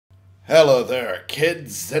Hello there,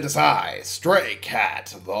 kids. It is I, Stray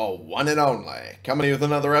Cat, the one and only, coming to you with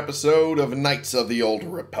another episode of Knights of the Old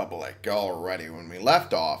Republic. Alrighty, when we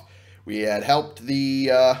left off, we had helped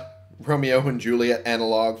the Romeo and Juliet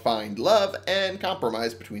analog find love and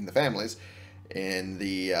compromise between the families in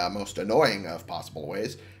the most annoying of possible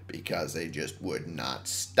ways, because they just would not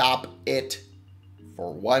stop it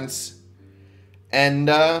for once. And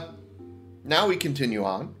now we continue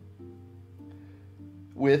on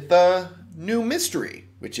with a new mystery,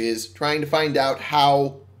 which is trying to find out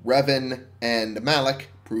how Revan and Malak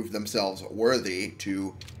proved themselves worthy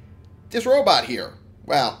to this robot here.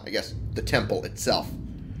 Well, I guess the temple itself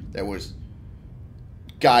that was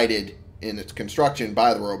guided in its construction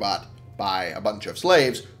by the robot by a bunch of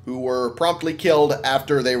slaves who were promptly killed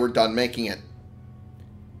after they were done making it.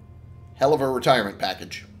 Hell of a retirement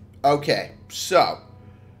package. Okay, so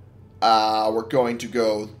we're going to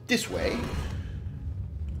go this way.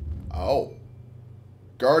 Oh.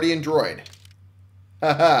 Guardian droid.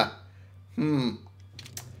 Haha.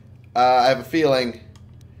 I have a feeling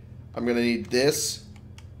I'm going to need this.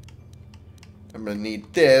 I'm going to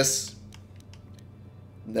need this.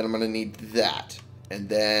 And then I'm going to need that. And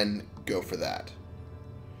then go for that.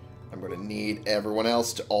 I'm going to need everyone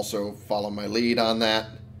else to also follow my lead on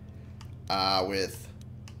that. With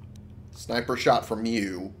sniper shot from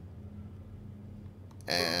you.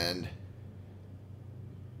 And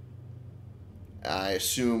I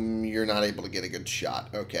assume you're not able to get a good shot.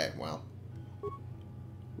 Okay, well.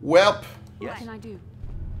 Welp. What can I do?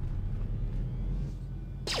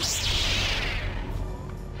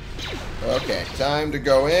 Okay, time to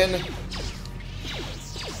go in.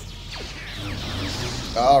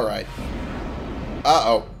 Alright.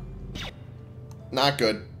 Uh-oh. Not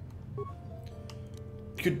good.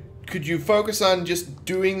 Could you focus on just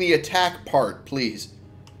doing the attack part, please?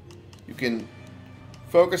 You can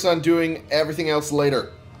focus on doing everything else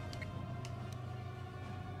later.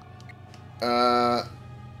 Then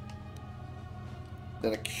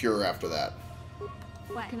a cure after that.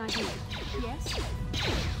 What can I do? Yes?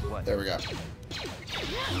 There we go.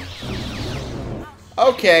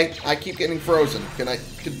 Okay, I keep getting frozen.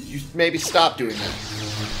 Could you maybe stop doing that?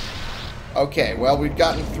 Okay, well, we've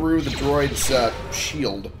gotten through the droid's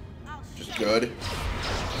shield, which is good.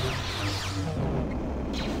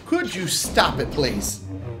 Could you stop it, please?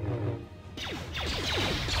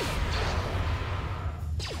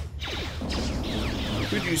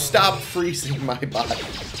 Could you stop freezing my body?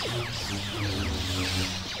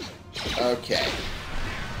 Okay.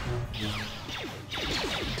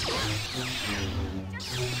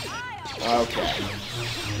 Okay.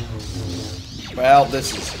 Well,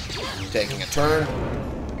 this is taking a turn.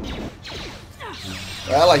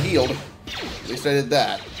 Well, I healed. At least I did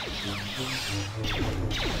that.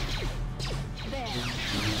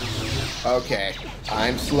 Okay.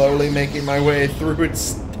 I'm slowly making my way through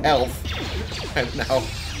its health. I'm now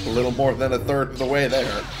a little more than a third of the way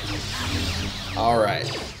there. Alright.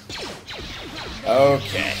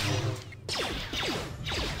 Okay.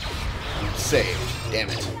 Saved. Damn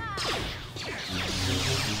it.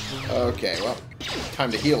 Okay, well,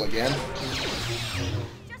 time to heal again.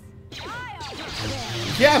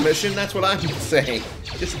 Yeah, mission, that's what I'm saying.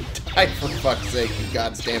 Just die for fuck's sake, you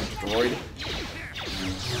goddamn droid.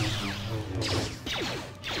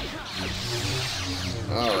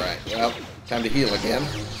 Alright, well, time to heal again.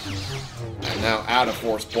 I'm now out of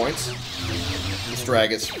force points.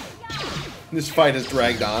 This fight has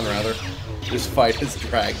dragged on, rather. This fight has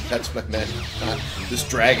dragged. That's what I meant. This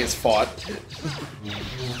drag has fought.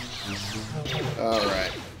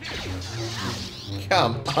 Alright.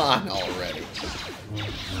 Come on already.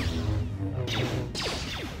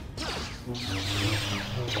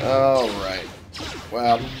 Alright.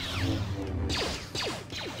 Well.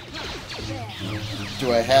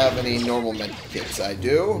 Do I have any normal med kits? I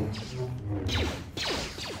do.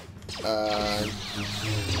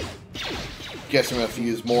 Guess I'm going to have to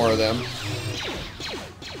use more of them.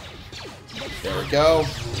 There we go.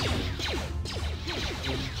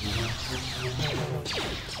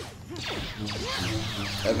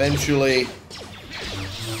 Eventually,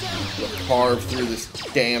 we'll carve through this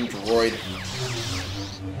damn droid.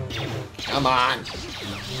 Come on.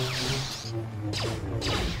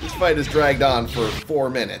 This fight has dragged on for 4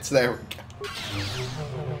 minutes. There we go.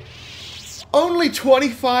 Only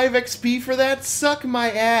 25 XP for that? Suck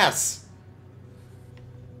my ass.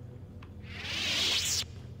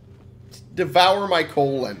 Devour my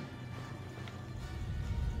colon.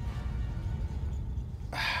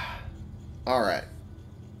 Alright.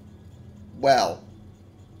 Well.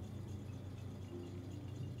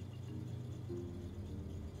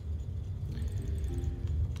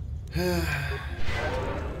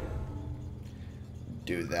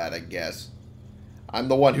 Do that, I guess. I'm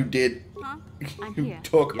the one who did... Huh? I'm who here.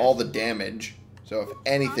 took all the damage. So if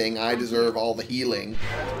anything, I deserve all the healing.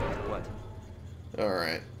 What?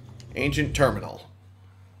 Alright. Ancient terminal.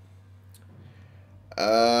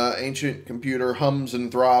 Ancient computer hums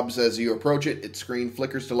and throbs as you approach it. Its screen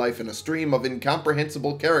flickers to life and a stream of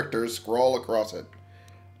incomprehensible characters scrawl across it.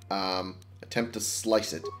 Attempt to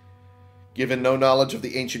slice it. Given no knowledge of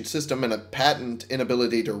the ancient system and a patent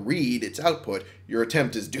inability to read its output, your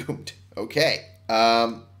attempt is doomed. Okay.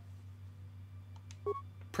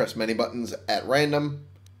 Press many buttons at random.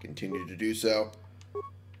 Continue to do so.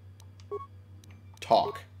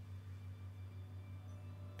 Talk.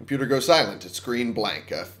 Computer goes silent. Its screen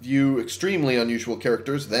blank. A few extremely unusual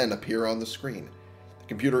characters then appear on the screen. The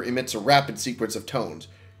computer emits a rapid sequence of tones.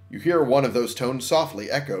 You hear one of those tones softly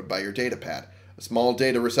echoed by your datapad. A small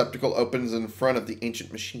data receptacle opens in front of the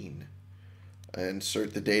ancient machine.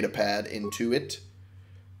 Insert the datapad into it.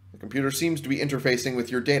 The computer seems to be interfacing with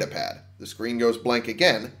your datapad. The screen goes blank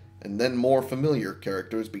again, and then more familiar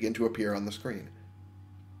characters begin to appear on the screen.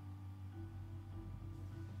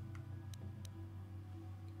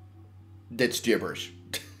 It's gibberish.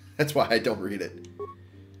 That's why I don't read it.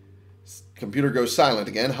 Computer goes silent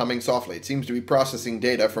again, humming softly. It seems to be processing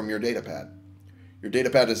data from your datapad. Your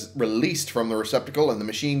datapad is released from the receptacle, and the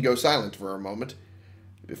machine goes silent for a moment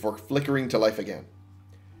before flickering to life again.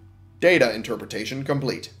 Data interpretation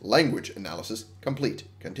complete. Language analysis complete.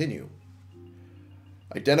 Continue.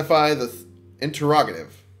 Identify the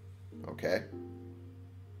interrogative. Okay.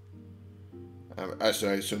 I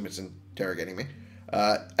assume it's interrogating me.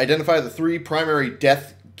 Identify the 3 primary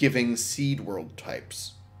death-giving seed world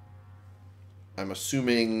types. I'm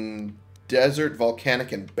assuming desert,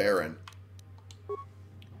 volcanic, and barren.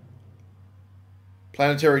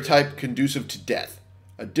 Planetary type conducive to death.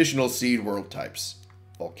 Additional seed world types.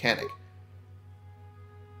 Volcanic.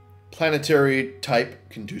 Planetary type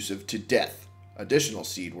conducive to death. Additional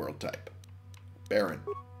seed world type. Barren.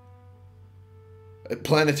 A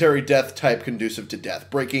planetary death type conducive to death.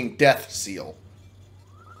 Breaking death seal.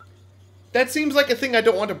 That seems like a thing I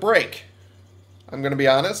don't want to break. I'm going to be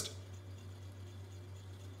honest.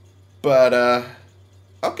 But,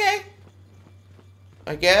 okay.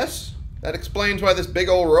 I guess. That explains why this big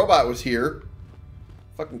old robot was here.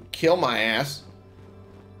 Fucking kill my ass.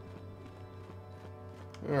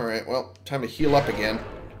 Alright, well, time to heal up again.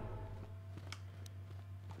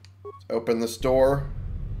 Let's open this door.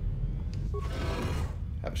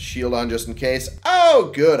 Have a shield on just in case.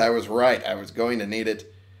 Oh, good, I was right. I was going to need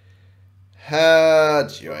it. Ah,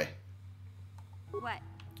 joy. What?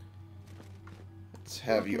 Let's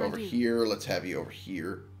have you over here. Let's have you over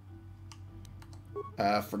here.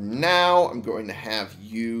 For now, I'm going to have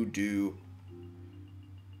you do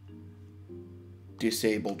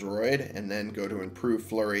disable droid and then go to improve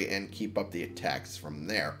flurry and keep up the attacks from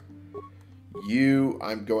there.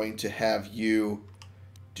 I'm going to have you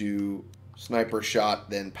do sniper shot,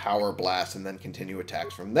 then power blast, and then continue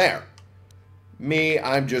attacks from there. Me,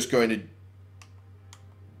 I'm just going to...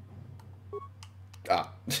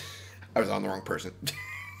 I was on the wrong person.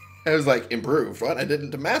 I was like, improved. What? I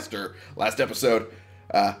didn't master last episode.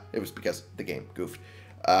 It was because the game goofed.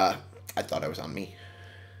 I thought I was on me.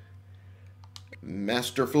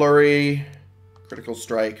 Master Flurry, Critical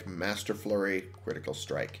Strike, Master Flurry, Critical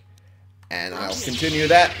Strike. And I'll continue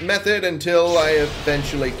that method until I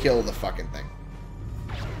eventually kill the fucking thing.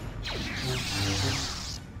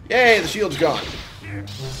 Yay, the shield's gone.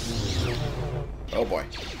 Oh boy.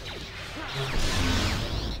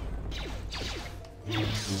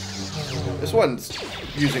 This one's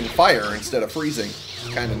using fire instead of freezing.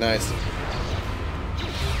 Kind of nice.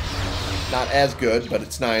 Not as good, but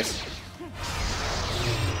it's nice.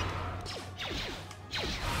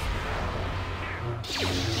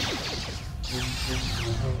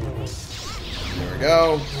 There we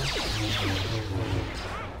go.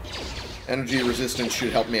 Energy resistance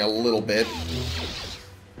should help me a little bit.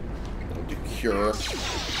 It'll do cure.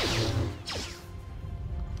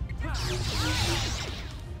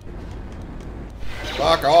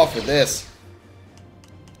 Fuck off with this.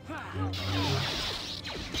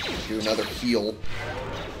 Do another heal.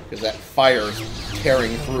 Because that fire is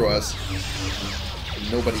tearing through us.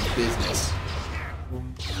 Nobody's business.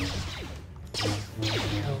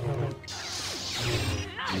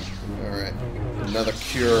 Alright. Another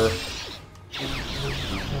cure.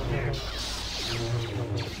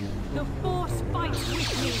 The force fights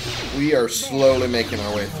with me. We are slowly making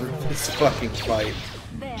our way through this fucking fight.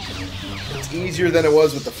 There. It's easier than it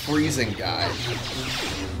was with the freezing guy.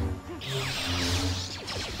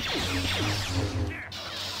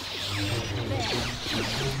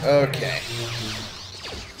 Okay.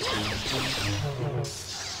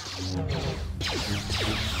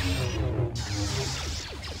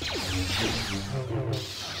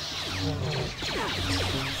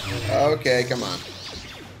 Okay, come on.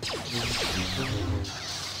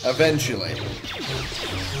 Eventually.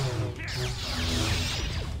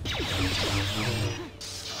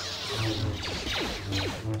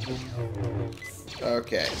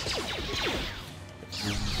 Okay.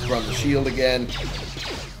 Run the shield again.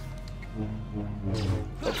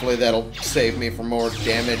 Hopefully that'll save me from more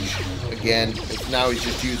damage again. Now he's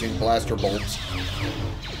just using blaster bolts.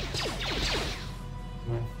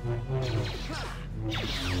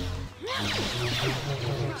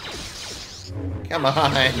 Come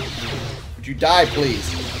on. Would you die,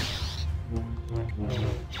 please?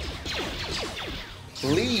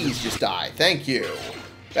 Please just die. Thank you.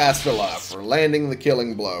 Bastila for landing the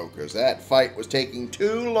killing blow, because that fight was taking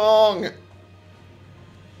too long.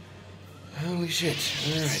 Holy shit.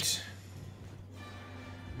 Alright.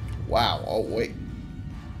 Wow. Oh, wait.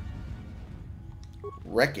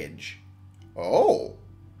 Wreckage. Oh.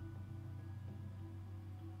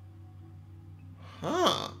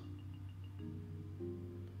 Huh.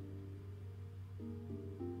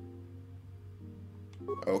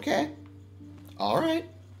 Okay. Alright.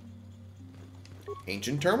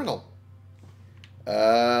 Ancient terminal.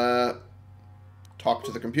 Talk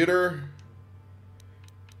to the computer.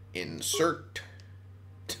 Insert.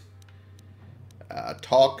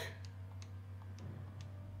 Talk.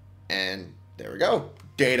 And there we go.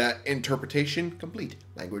 Data interpretation complete.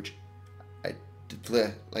 Language.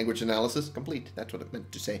 Language analysis complete. That's what it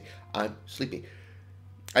meant to say. I'm sleepy.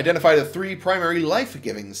 Identify the 3 primary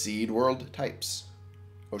life-giving seed world types.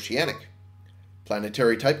 Oceanic.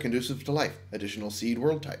 Planetary type conducive to life. Additional seed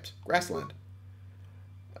world types. Grassland.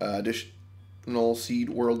 Additional seed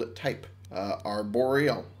world type.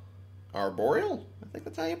 Arboreal. Arboreal? I think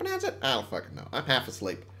that's how you pronounce it. I don't fucking know. I'm half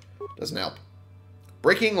asleep. Doesn't help.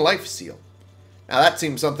 Breaking life seal. Now that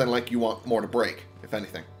seems something like you want more to break, if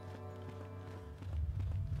anything.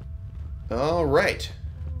 Alright.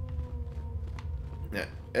 Yeah.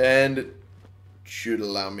 And it should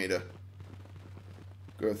allow me to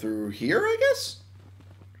go through here, I guess?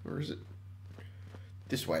 Or is it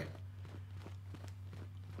this way?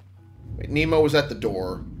 Wait, Nemo was at the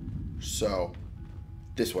door, so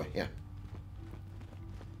this way, yeah.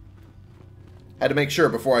 Had to make sure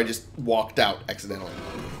before I just walked out accidentally.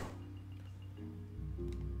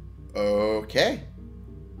 Okay.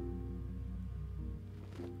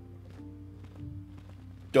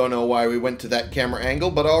 Don't know why we went to that camera angle,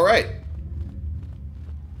 but alright.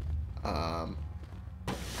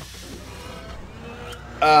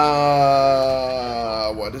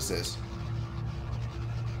 What is this?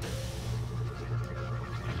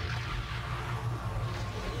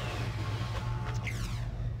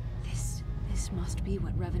 This must be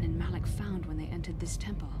what Revan and Malak found when they entered this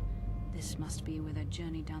temple. This must be where their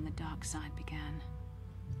journey down the dark side began.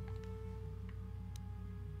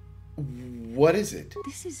 What is it?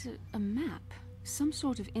 This is a map. Some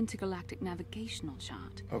sort of intergalactic navigational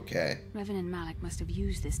chart. Okay. Revan and Malak must have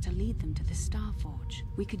used this to lead them to the Starforge.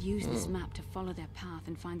 We could use this map to follow their path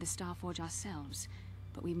and find the Starforge ourselves.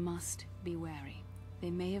 But we must be wary. They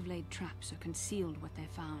may have laid traps or concealed what they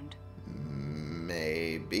found.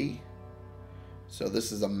 Maybe. So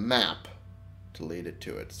this is a map to lead it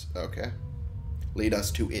to it. Okay. Lead us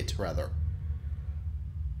to it, rather.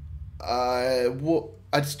 Well,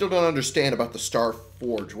 I still don't understand about the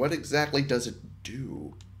Starforge. What exactly does it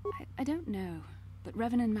do? I don't know, but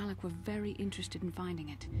Revan and Malak were very interested in finding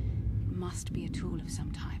it. It must be a tool of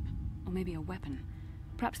some type, or maybe a weapon.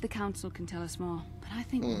 Perhaps the Council can tell us more, but I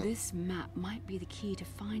think this map might be the key to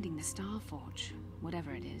finding the Starforge,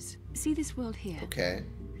 whatever it is. See this world here? Okay.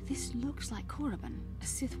 This looks like Korriban, a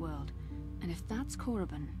Sith world. And if that's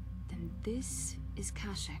Korriban, then this is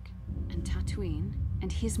Kashyyyk, and Tatooine, and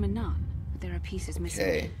Hizmanan. But there are pieces missing.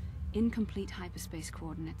 Okay. Incomplete hyperspace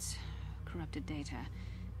coordinates, corrupted data,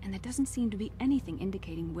 and there doesn't seem to be anything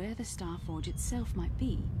indicating where the Starforge itself might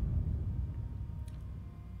be.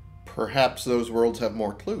 Perhaps those worlds have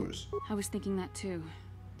more clues. I was thinking that too.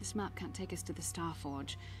 This map can't take us to the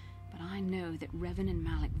Starforge, but I know that Revan and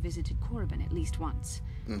Malak visited Korriban at least once.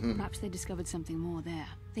 Perhaps they discovered something more there.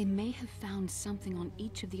 They may have found something on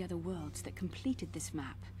each of the other worlds that completed this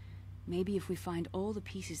map. Maybe if we find all the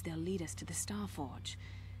pieces, they'll lead us to the Starforge.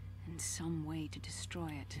 And some way to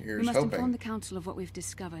destroy it. Here's we must hoping. inform the Council of what we've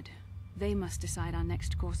discovered. They must decide our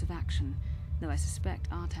next course of action, though I suspect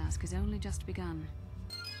our task has only just begun.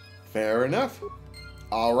 Fair enough.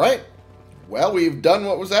 All right. Well, we've done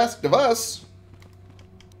what was asked of us.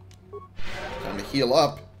 Time to heal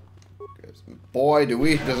up. 'Cause boy, do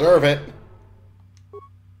we deserve it.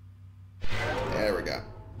 There we go.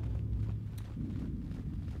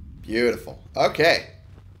 Beautiful. Okay.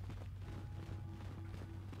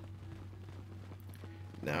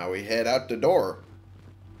 Now we head out the door.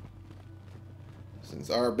 Since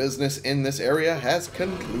our business in this area has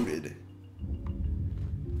concluded.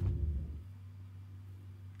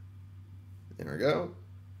 There we go.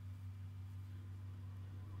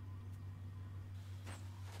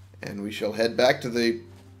 And we shall head back to the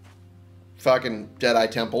fucking Jedi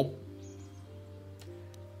Temple.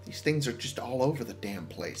 These things are just all over the damn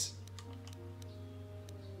place.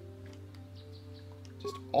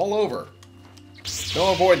 Just all over.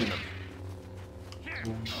 No avoiding them.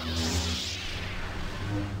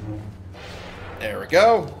 There we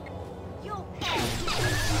go.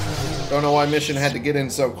 Don't know why Mission had to get in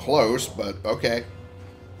so close, but okay.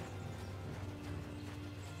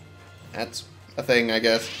 That's a thing, I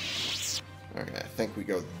guess. Alright, I think we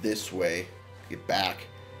go this way. Get back.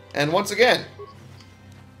 And once again.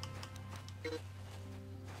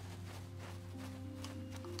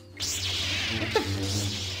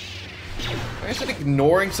 Why is it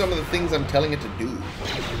ignoring some of the things I'm telling it to do?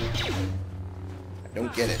 I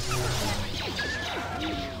don't get it.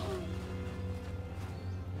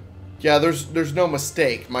 Yeah, there's no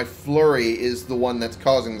mistake. My flurry is the one that's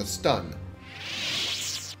causing the stun.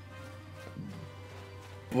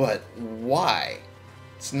 But why?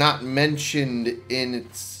 It's not mentioned in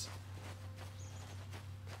its...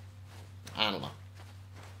 I don't know.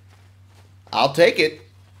 I'll take it.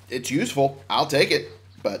 It's useful. I'll take it.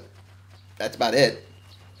 But that's about it.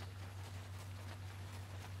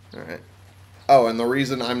 Alright. Oh, and the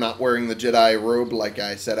reason I'm not wearing the Jedi robe like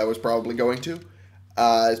I said I was probably going to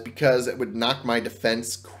is because it would knock my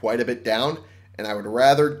defense quite a bit down, and I would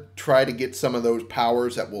rather try to get some of those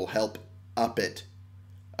powers that will help up it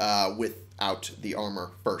without the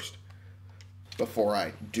armor first, before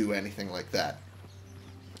I do anything like that.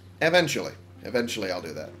 Eventually I'll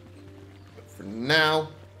do that. But for now,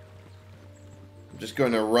 I'm just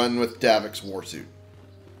going to run with Davik's warsuit,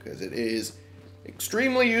 because it is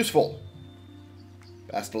extremely useful.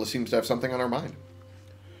 Bastila seems to have something on her mind.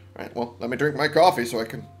 Alright, well, let me drink my coffee so I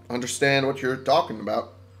can understand what you're talking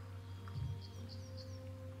about.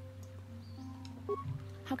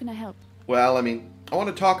 How can I help? Well, I mean, I want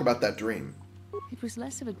to talk about that dream. It was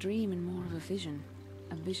less of a dream and more of a vision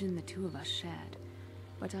the two of us shared.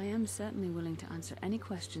 But I am certainly willing to answer any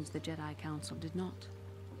questions the Jedi Council did not.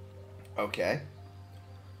 Okay.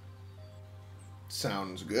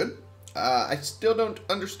 Sounds good. I still don't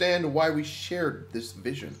understand why we shared this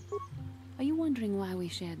vision. Are you wondering why we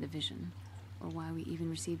shared the vision? Or why we even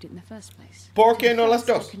received it in the first place? ¿Por qué no las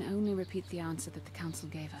dos? I can only repeat the answer that the Council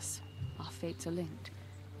gave us. Our fates are linked.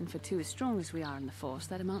 And for two as strong as we are in the Force,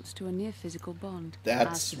 that amounts to a near physical bond.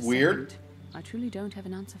 That's weird. Second, I truly don't have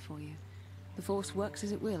an answer for you. The Force works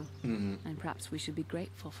as it will. And perhaps we should be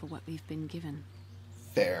grateful for what we've been given.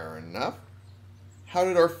 Fair enough. How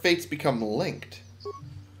did our fates become linked?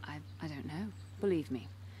 I don't know. Believe me.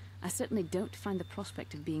 I certainly don't find the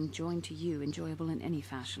prospect of being joined to you enjoyable in any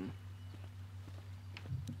fashion.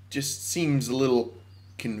 Just seems a little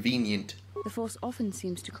convenient. The Force often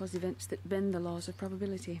seems to cause events that bend the laws of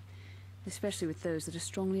probability, especially with those that are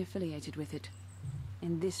strongly affiliated with it.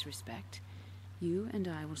 In this respect, you and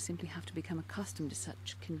I will simply have to become accustomed to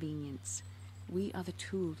such convenience. We are the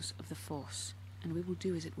tools of the Force, and we will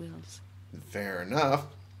do as it wills. Fair enough.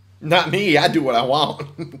 Not me, I do what I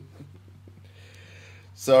want.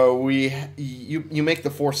 So you make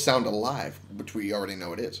the Force sound alive, which we already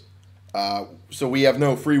know it is. So we have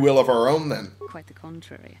no free will of our own then? Quite the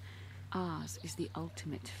contrary. Ours is the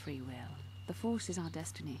ultimate free will. The Force is our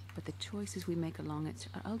destiny, but the choices we make along it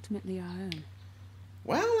are ultimately our own.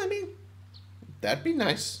 Well, I mean, that'd be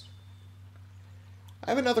nice.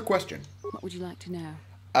 I have another question. What would you like to know?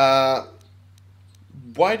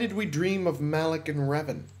 Why did we dream of Malak and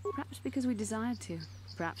Revan? Perhaps because we desired to.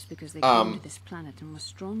 Perhaps because they came to this planet and were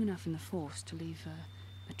strong enough in the Force to leave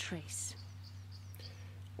a trace.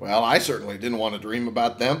 Well, I certainly didn't want to dream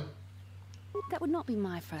about them. That would not be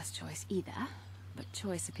my first choice either, but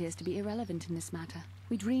choice appears to be irrelevant in this matter.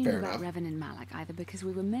 We dreamed about Revan and Malak either because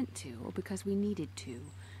we were meant to or because we needed to.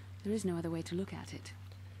 There is no other way to look at it.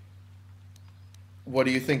 What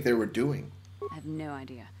do you think they were doing? I have no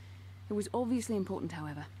idea. It was obviously important,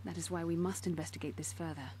 however. That is why we must investigate this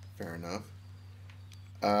further. Fair enough.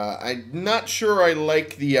 I'm not sure I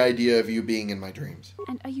like the idea of you being in my dreams.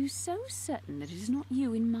 And are you so certain that it is not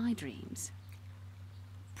you in my dreams?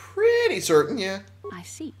 Pretty certain, yeah. I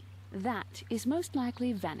see. That is most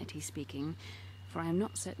likely vanity speaking, for I am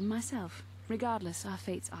not certain myself. Regardless, our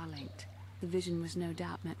fates are linked. The vision was no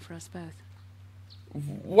doubt meant for us both.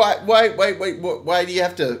 Why do you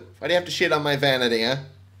have to shit on my vanity, huh?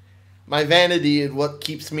 My vanity is what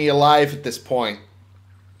keeps me alive at this point.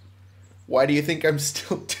 Why do you think I'm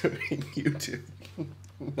still doing YouTube?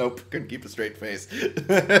 Nope, couldn't keep a straight face.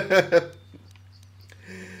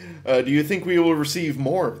 Do you think we will receive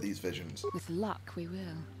more of these visions? With luck, we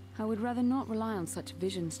will. I would rather not rely on such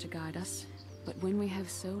visions to guide us, but when we have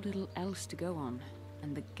so little else to go on,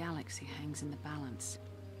 and the galaxy hangs in the balance.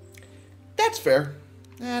 That's fair.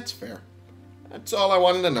 That's fair. That's all I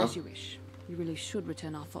wanted to know. As you wish. We really should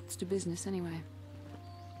return our thoughts to business anyway.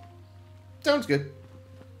 Sounds good.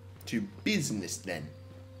 To business, then.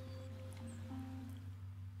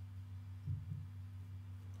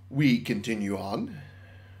 We continue on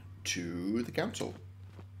to the council,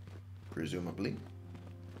 presumably.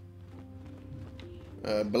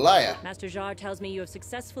 Belaya. Master Jar tells me you have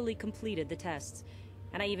successfully completed the tests.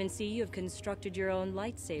 And I even see you have constructed your own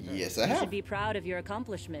lightsaber. Yes, I have. You should be proud of your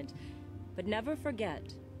accomplishment. But never forget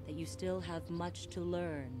that you still have much to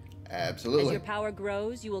learn. Absolutely. As your power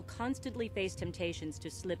grows, you will constantly face temptations to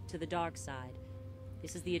slip to the dark side.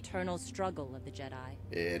 This is the eternal struggle of the Jedi.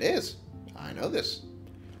 It is. I know this.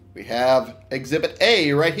 We have Exhibit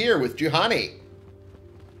A right here with Juhani.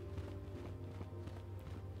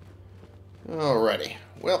 Alrighty.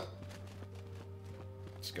 Well,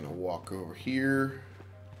 just gonna walk over here.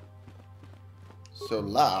 So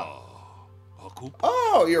loud.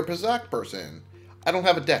 Oh, you're a Pazak person. I don't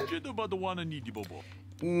have a deck. Yeah,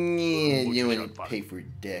 you wouldn't pay for a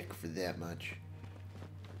deck for that much.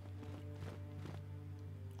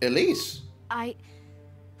 Elise. I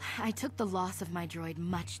took the loss of my droid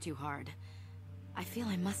much too hard. I feel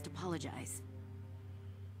I must apologize.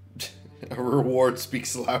 A reward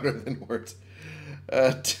speaks louder than words.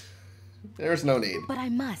 There's no need. But I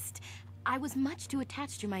must. I was much too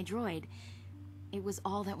attached to my droid. It was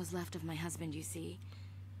all that was left of my husband, you see.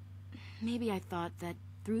 Maybe I thought that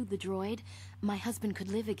through the droid, my husband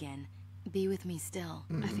could live again, be with me still.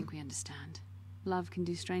 I think we understand. Love can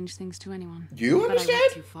do strange things to anyone. You But I understand?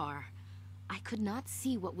 went too far. I could not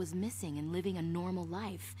see what was missing in living a normal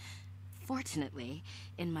life. Fortunately,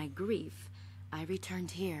 in my grief, I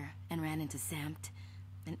returned here and ran into Samt,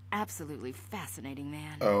 an absolutely fascinating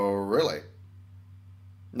man. Oh, really?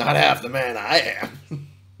 Not half the man I am.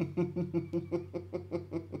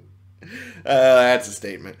 That's a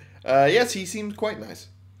statement. Yes, he seemed quite nice.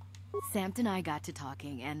 Samt and I got to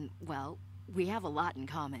talking, and, well, we have a lot in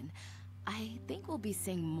common. I think we'll be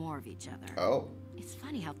seeing more of each other. Oh. It's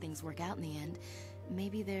funny how things work out in the end.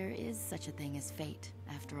 Maybe there is such a thing as fate,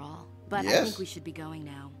 after all. But Yes. I think we should be going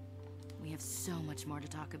now. We have so much more to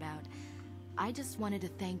talk about. I just wanted to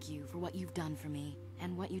thank you for what you've done for me,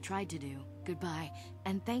 and what you tried to do. Goodbye,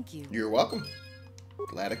 and thank you. You're welcome.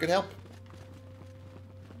 Glad I could help.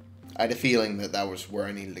 I had a feeling that that was where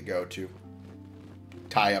I needed to go to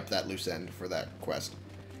tie up that loose end for that quest.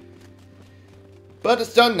 But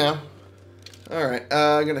it's done now. Alright,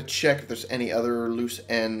 I'm gonna check if there's any other loose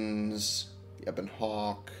ends. Yep, and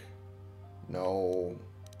Hawk. No.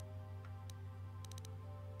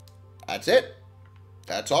 That's it.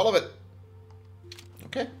 That's all of it.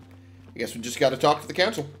 Okay. I guess we just gotta talk to the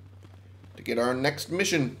council to get our next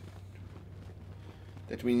mission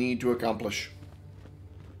that we need to accomplish.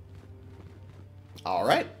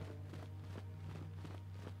 Alright.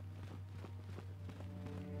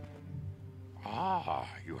 Ah,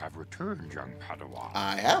 you have returned, young Padawan.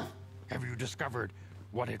 I have. Have you discovered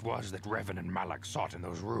what it was that Revan and Malak sought in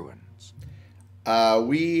those ruins?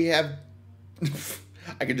 We have...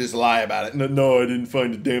 I could just lie about it. No, I didn't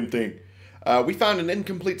find a damn thing. We found an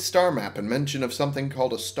incomplete star map and mention of something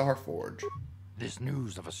called a star forge. This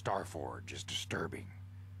news of a star forge is disturbing.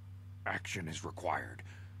 Action is required,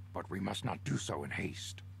 but we must not do so in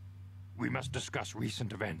haste. We must discuss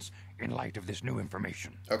recent events in light of this new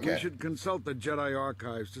information. Okay. We should consult the Jedi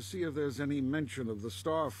archives to see if there's any mention of the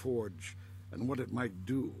Star Forge and what it might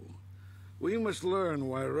do. We must learn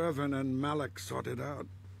why Revan and Malak sought it out.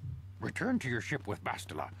 Return to your ship with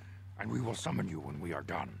Bastila, and we will summon you when we are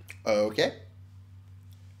done. Okay.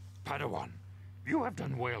 Padawan, you have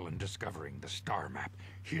done well in discovering the star map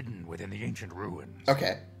hidden within the ancient ruins.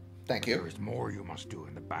 Okay. Thank There you. is more you must do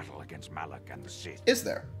in the battle against Malak and the Sith. Is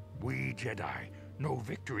there? We Jedi know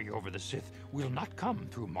victory over the Sith will not come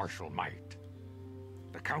through martial might.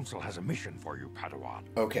 The Council has a mission for you, Padawan.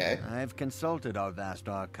 Okay. I've consulted our vast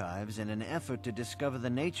archives in an effort to discover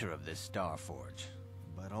the nature of this Star Forge,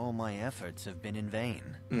 but all my efforts have been in vain.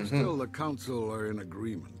 Still, the Council are in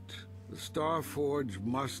agreement. The Star Forge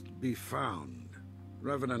must be found.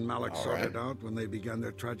 Revan and Malak sought right. it out when they began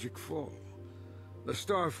their tragic fall. The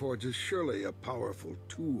Starforge is surely a powerful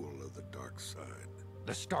tool of the dark side.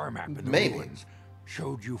 The star map in the Maybe. ruins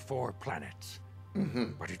showed you 4 planets,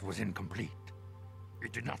 but it was incomplete.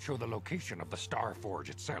 It did not show the location of the Starforge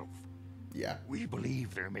itself. Yeah. We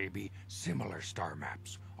believe there may be similar star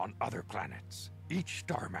maps on other planets. Each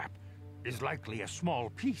star map is likely a small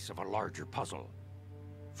piece of a larger puzzle.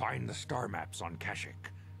 Find the star maps on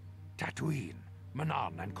Kashyyyk, Tatooine,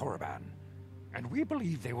 Manan, and Korriban, and we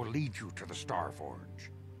believe they will lead you to the Starforge.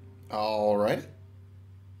 All right.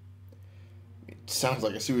 It sounds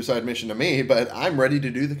like a suicide mission to me, but I'm ready to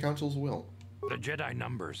do the Council's will. The Jedi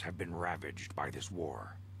numbers have been ravaged by this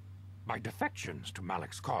war, by defections to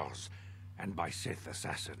Malak's cause, and by Sith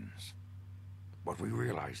assassins. But we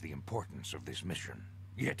realize the importance of this mission.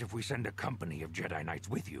 Yet if we send a company of Jedi Knights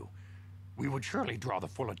with you, we would surely draw the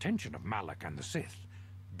full attention of Malak and the Sith,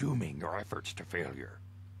 dooming your efforts to failure.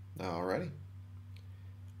 Alrighty.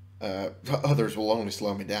 Others will only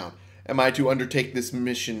slow me down. Am I to undertake this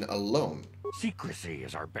mission alone? Secrecy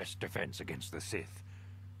is our best defense against the Sith.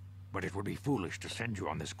 But it would be foolish to send you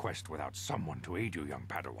on this quest without someone to aid you, young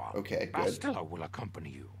Padawan. Okay, good. Bastila will accompany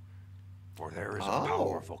you, for there is a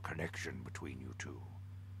powerful connection between you two.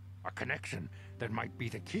 A connection that might be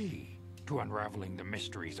the key to unraveling the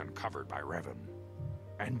mysteries uncovered by Revan.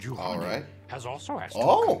 And Juhani has also asked to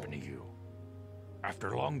accompany you.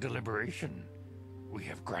 After long deliberation, we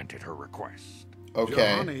have granted her request. Okay.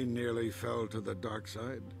 Juhani nearly fell to the dark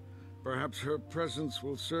side. Perhaps her presence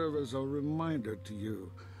will serve as a reminder to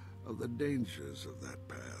you of the dangers of that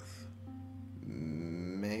path.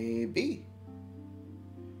 Maybe.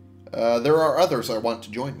 There are others I want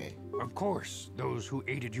to join me. Of course, those who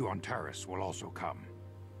aided you on Taris will also come.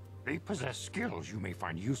 They possess skills you may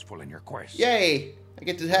find useful in your quest. Yay! I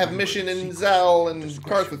get to have Mission and Zal and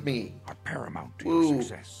Karth with me. Are paramount to your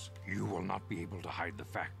success. You will not be able to hide the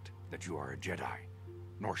fact that you are a Jedi,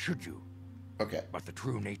 nor should you. Okay. But the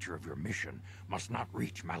true nature of your mission must not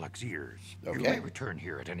reach Malak's ears. Okay. You may return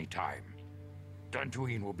here at any time.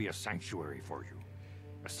 Dantooine will be a sanctuary for you,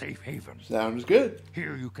 a safe haven. Sounds good.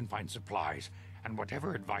 Here you can find supplies and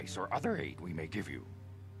whatever advice or other aid we may give you.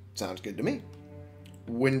 Sounds good to me.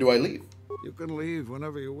 When do I leave? You can leave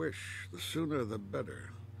whenever you wish. The sooner the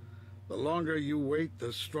better. The longer you wait,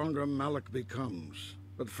 the stronger Malak becomes.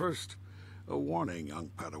 But first, a warning, young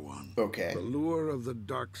Padawan. Okay. The lure of the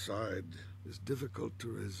dark side is difficult to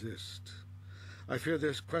resist. I fear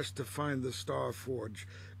this quest to find the Starforge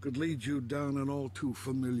could lead you down an all too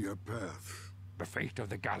familiar path. The fate of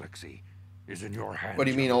the galaxy is in your hands. What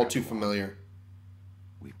do you mean all too familiar?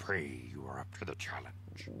 We pray you are up to the challenge.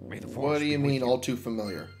 May the Force What do you be with mean all too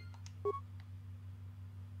familiar?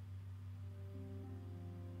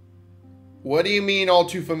 What do you mean all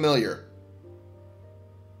too familiar?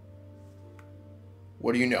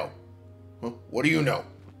 What do you know? Huh? What do you know?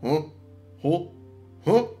 Huh? Huh?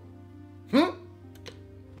 Huh? Huh?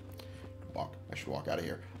 Walk. I should walk out of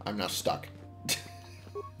here. I'm now stuck.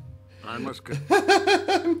 I must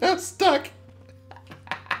I'm now stuck.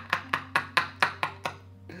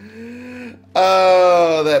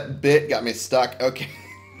 Oh, that bit got me stuck. Okay.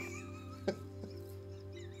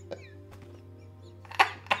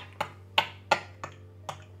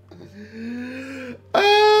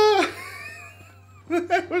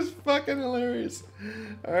 That was fucking hilarious.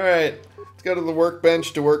 Alright, let's go to the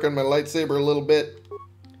workbench to work on my lightsaber a little bit.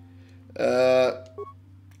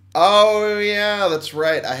 Oh yeah, that's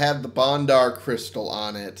right. I had the Bondar crystal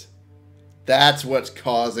on it. That's what's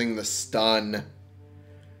causing the stun.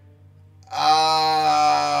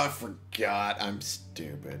 Ah, I forgot. I'm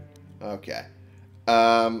stupid. Okay.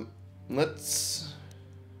 Let's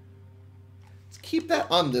keep that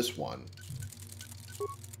on this one.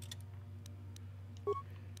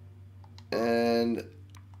 And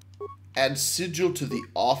add sigil to the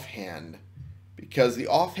offhand, because the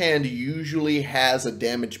offhand usually has a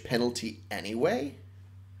damage penalty anyway.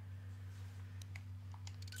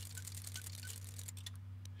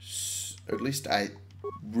 Or at least I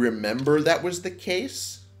remember that was the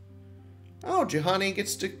case. Oh, Juhani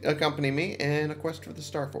gets to accompany me in a quest for the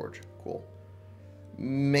Starforge. Cool.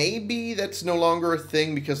 Maybe that's no longer a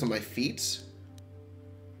thing because of my feats.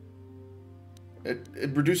 It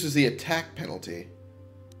reduces the attack penalty.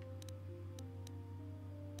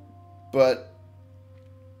 But,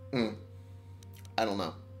 I don't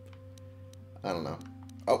know. I don't know.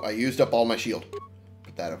 Oh, I used up all my shield.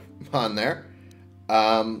 Put that on there.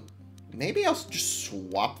 Maybe I'll just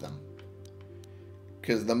swap them.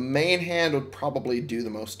 Because the main hand would probably do the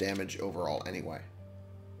most damage overall anyway.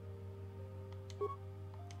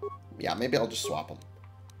 Yeah, maybe I'll just swap them.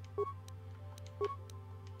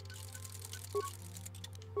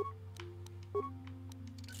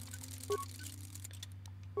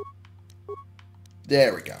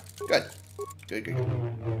 There we go. Good. Good, good, good.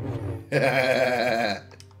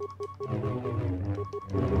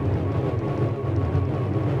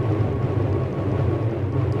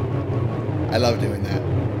 I love doing that.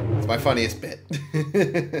 It's my funniest bit.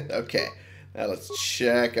 Okay. Now let's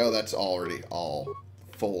check. Oh, that's already all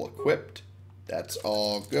full equipped. That's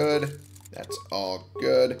all good. That's all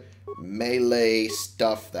good. Melee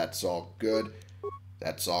stuff, that's all good.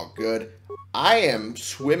 That's all good. I am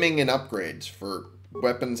swimming in upgrades for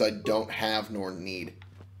weapons I don't have nor need.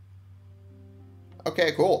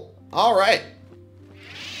 Okay, cool. Alright.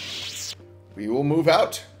 We will move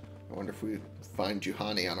out. I wonder if we find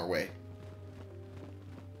Juhani on our way.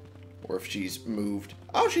 Or if she's moved.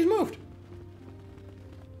 Oh, she's moved.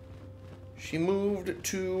 She moved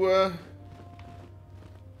to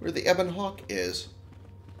where the Ebon Hawk is.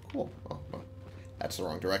 Cool. Oh, well, that's the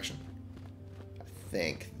wrong direction. I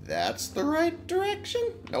think that's the right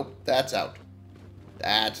direction. Nope, that's out.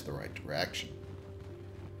 That's the right direction.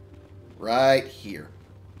 Right here.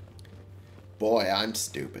 Boy, I'm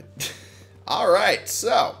stupid. Alright,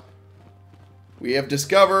 so we have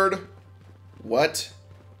discovered what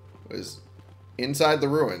was inside the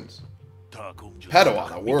ruins.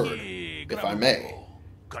 Padawan, a word, if I may.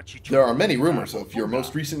 There are many rumors of your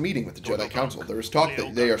most recent meeting with the Jedi Council. There is talk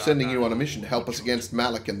that they are sending you on a mission to help us against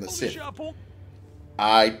Malak and the Sith.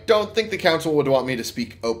 I don't think the Council would want me to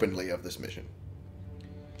speak openly of this mission.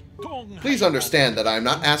 Please understand that I am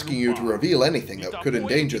not asking you to reveal anything that could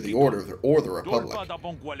endanger the Order or the Republic.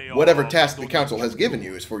 Whatever task the Council has given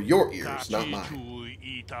you is for your ears, not mine.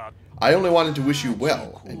 I only wanted to wish you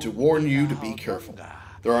well, and to warn you to be careful.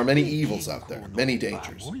 There are many evils out there, many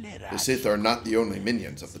dangers. The Sith are not the only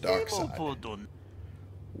minions of the dark side.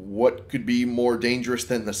 What could be more dangerous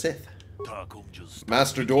than the Sith?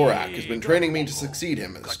 Master Dorak has been training me to succeed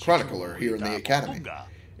him as chronicler here in the Academy.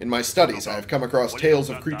 In my studies, I have come across tales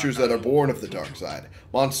of creatures that are born of the dark side,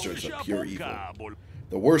 monsters of pure evil.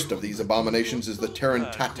 The worst of these abominations is the Terran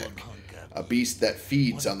Tatic, a beast that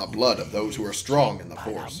feeds on the blood of those who are strong in the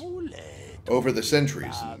Force. Over the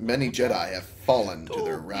centuries, many Jedi have fallen to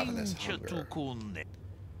their ravenous hunger.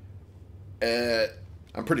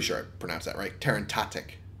 I'm pretty sure I pronounced that right. Terran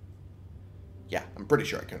Tatic. Yeah, I'm pretty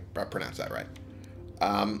sure I can pronounce that right.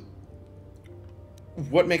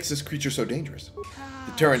 What makes this creature so dangerous?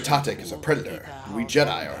 The Terran Tatic is a predator, and we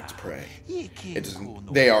Jedi are its prey.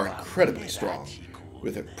 They are incredibly strong,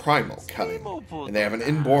 with a primal cunning, and they have an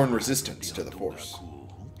inborn resistance to the Force.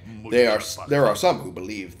 There are some who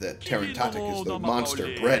believe that Terran Tatic is the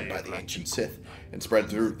monster bred by the ancient Sith, and spread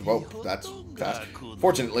through... Whoa, that's fast.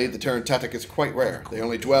 Fortunately, the Terran Tatic is quite rare. They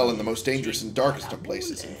only dwell in the most dangerous and darkest of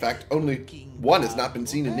places. In fact, only one has not been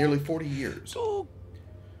seen in nearly 40 years.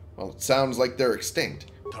 Well, it sounds like they're extinct.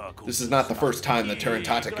 This is not the first time the Terran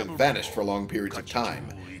Tatic have vanished for long periods of time.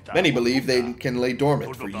 Many believe they can lay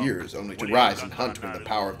dormant for years, only to rise and hunt when the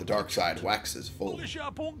power of the dark side waxes full.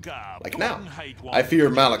 Like now. I fear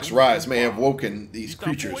Malak's rise may have woken these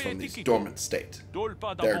creatures from their dormant state.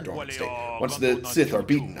 Once the Sith are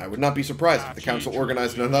beaten, I would not be surprised if the Council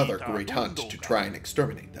organized another great hunt to try and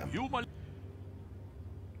exterminate them.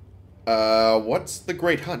 What's the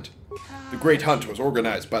Great Hunt? The Great Hunt was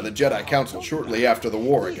organized by the Jedi Council shortly after the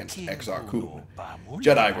war against Exar Kun.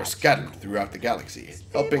 Jedi were scattered throughout the galaxy,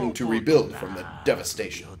 helping to rebuild from the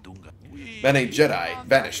devastation. Many Jedi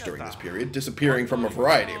vanished during this period, disappearing from a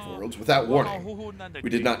variety of worlds without warning. We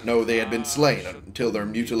did not know they had been slain until their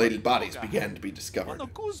mutilated bodies began to be discovered.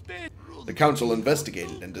 The Council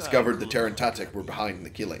investigated and discovered the Terran Tatic were behind the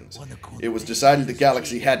killings. It was decided the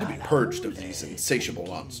galaxy had to be purged of these insatiable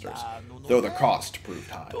monsters, though the cost proved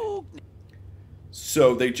high.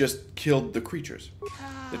 So they just killed the creatures.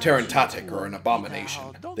 The Terran Tatic are an abomination.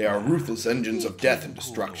 They are ruthless engines of death and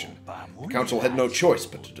destruction. The Council had no choice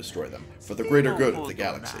but to destroy them, for the greater good of the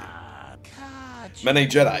galaxy. Many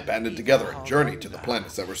Jedi banded together and journeyed to the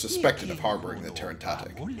planets that were suspected of harboring the Terran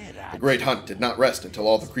Tatic. The Great Hunt did not rest until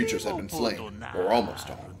all the creatures had been slain, or almost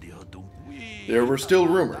all. There were still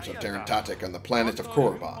rumors of Terran Tatic on the planet of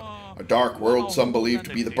Korriban, a dark world some believe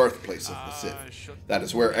to be the birthplace of the Sith. That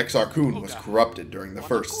is where Exar Kun was corrupted during the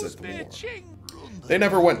First Sith War. They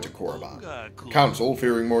never went to Korriban. The Council,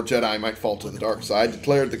 fearing more Jedi might fall to the dark side,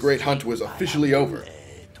 declared the Great Hunt was officially over,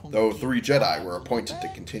 though 3 Jedi were appointed to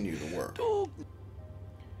continue the work.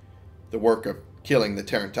 The work of killing the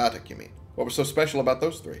Terran Tatic, you mean? What was so special about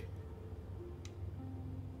those 3?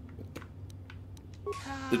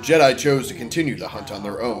 The Jedi chose to continue the hunt on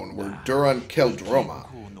their own were Duran Keldroma,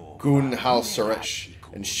 Gun Hal Saresh,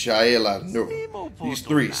 and Shaela Nur. These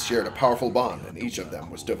 3 shared a powerful bond, and each of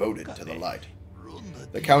them was devoted to the light.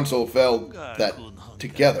 The council felt that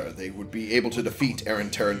together they would be able to defeat Eren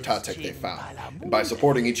Terentatek they found, and by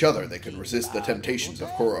supporting each other they could resist the temptations of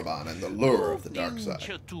Korriban and the lure of the dark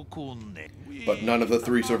side. But none of the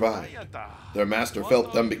three survived. Their master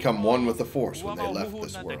felt them become one with the Force when they left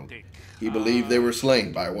this world. He believed they were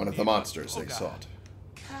slain by one of the monsters they sought.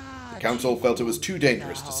 The council felt it was too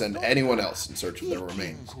dangerous to send anyone else in search of their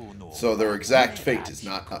remains, so their exact fate is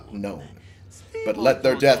not known. But let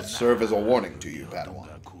their deaths serve as a warning to you, Padawan.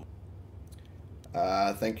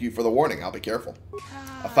 Thank you for the warning. I'll be careful.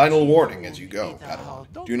 A final warning as you go,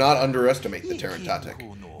 Padawan. Do not underestimate the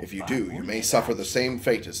Terentatek. If you do, you may suffer the same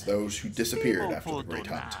fate as those who disappeared after the Great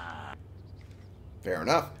Hunt. Fair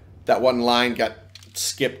enough. That one line got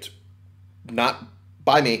skipped, not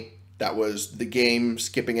by me. That was the game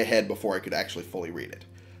skipping ahead before I could actually fully read it.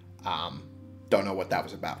 Don't know what that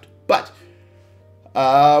was about. But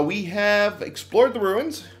we have explored the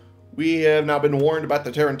ruins. We have now been warned about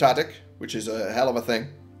the Terentatek, which is a hell of a thing.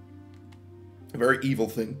 A very evil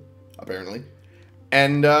thing, apparently.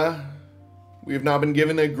 And we have now been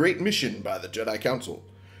given a great mission by the Jedi Council.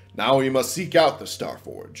 Now we must seek out the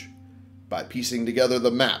Starforge by piecing together the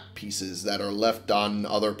map pieces that are left on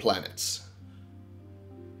other planets.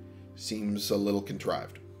 Seems a little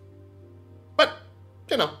contrived. But,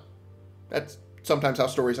 you know, that's sometimes how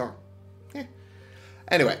stories are. Yeah.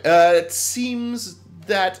 Anyway, it seems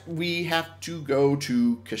that we have to go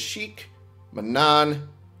to Kashyyyk, Manaan,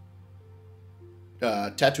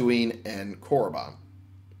 Tatooine, and Korriban.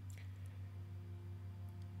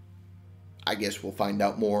 I guess we'll find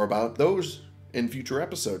out more about those in future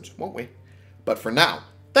episodes, won't we? But for now,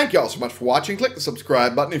 thank you all so much for watching. Click the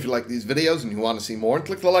subscribe button if you like these videos and you want to see more, and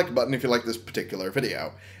click the like button if you like this particular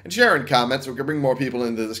video. And share in comments so we can bring more people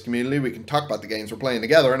into this community. We can talk about the games we're playing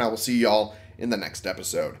together, and I will see y'all in the next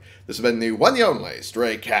episode. This has been the one and only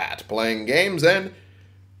Stray Cat playing games, and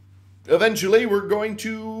eventually we're going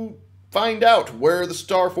to find out where the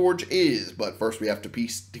Starforge is. But first we have to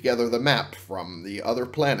piece together the map from the other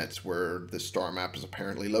planets where the star map is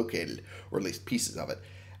apparently located, or at least pieces of it.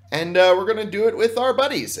 And we're going to do it with our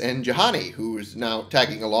buddies, and Juhani, who is now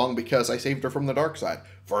tagging along because I saved her from the dark side.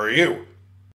 For you!